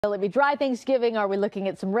Will it be dry Thanksgiving? Are we looking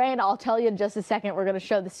at some rain? I'll tell you in just a second. We're going to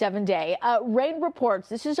show the 7-day rain reports.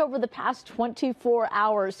 This is over the past 24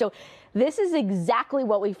 hours. So this is exactly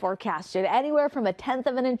what we forecasted. Anywhere from 1/10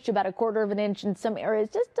 of an inch to about 1/4 of an inch in some areas,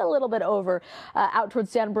 just a little bit over out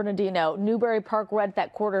towards San Bernardino. Newberry Park right at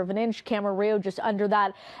that 1/4 of an inch. Camarillo just under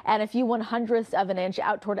that, and a few 1/100ths of an inch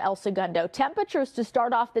out toward El Segundo. Temperatures to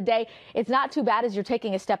start off the day, it's not too bad as you're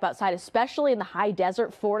taking a step outside, especially in the high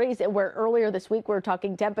desert 40s, where earlier this week we were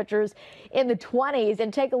talking temperatures in the 20s.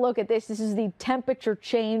 And take a look at this. This is the temperature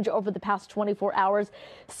change over the past 24 hours.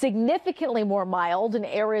 Significantly more mild in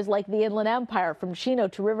areas like the Inland Empire, from Chino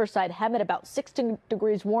to Riverside, Hemet, about 16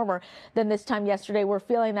 degrees warmer than this time yesterday. We're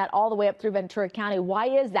feeling that all the way up through Ventura County. Why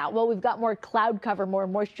is that? Well, we've got more cloud cover, more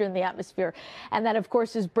moisture in the atmosphere, and that, of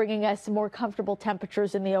course, is bringing us more comfortable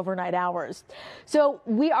temperatures in the overnight hours. So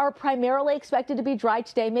we are primarily expected to be dry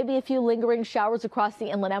today, maybe a few lingering showers across the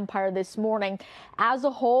Inland Empire this morning. As a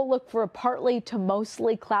whole, look for a partly to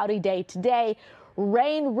mostly cloudy day today.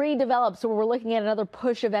 Rain redevelops, so we're looking at another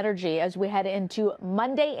push of energy as we head into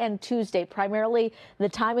Monday and Tuesday. Primarily, the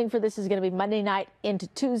timing for this is going to be Monday night into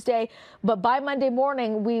Tuesday. But by Monday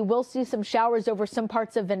morning, we will see some showers over some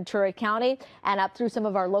parts of Ventura County and up through some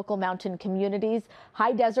of our local mountain communities.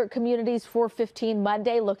 High desert communities, 4:15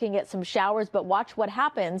 Monday, looking at some showers. But watch what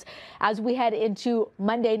happens as we head into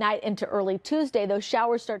Monday night into early Tuesday. Those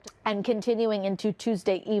showers start and continuing into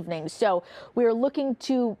Tuesday evening. So we're looking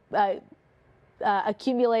to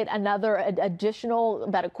accumulate another additional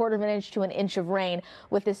about 1/4 of an inch to an inch of rain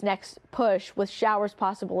with this next push, with showers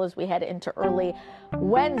possible as we head into early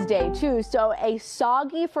Wednesday too. So a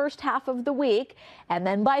soggy first half of the week, and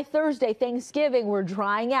then by Thursday, Thanksgiving, we're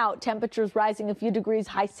drying out, temperatures rising a few degrees,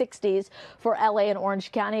 high 60s for LA and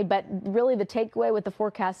Orange County. But really the takeaway with the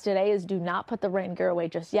forecast today is do not put the rain gear away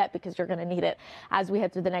just yet, because you're going to need it as we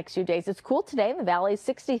head through the next few days. It's cool today in the valley,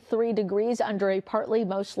 63 degrees under a partly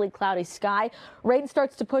mostly cloudy sky. Rain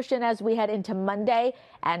starts to push in as we head into Monday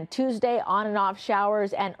and Tuesday, on and off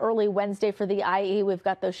showers, and early Wednesday for the IE. We've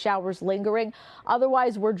got those showers lingering.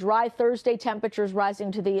 Otherwise, we're dry Thursday, temperatures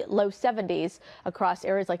rising to the low 70s across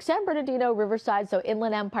areas like San Bernardino, Riverside. So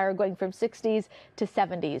Inland Empire going from 60s to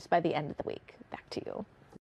 70s by the end of the week. Back to you.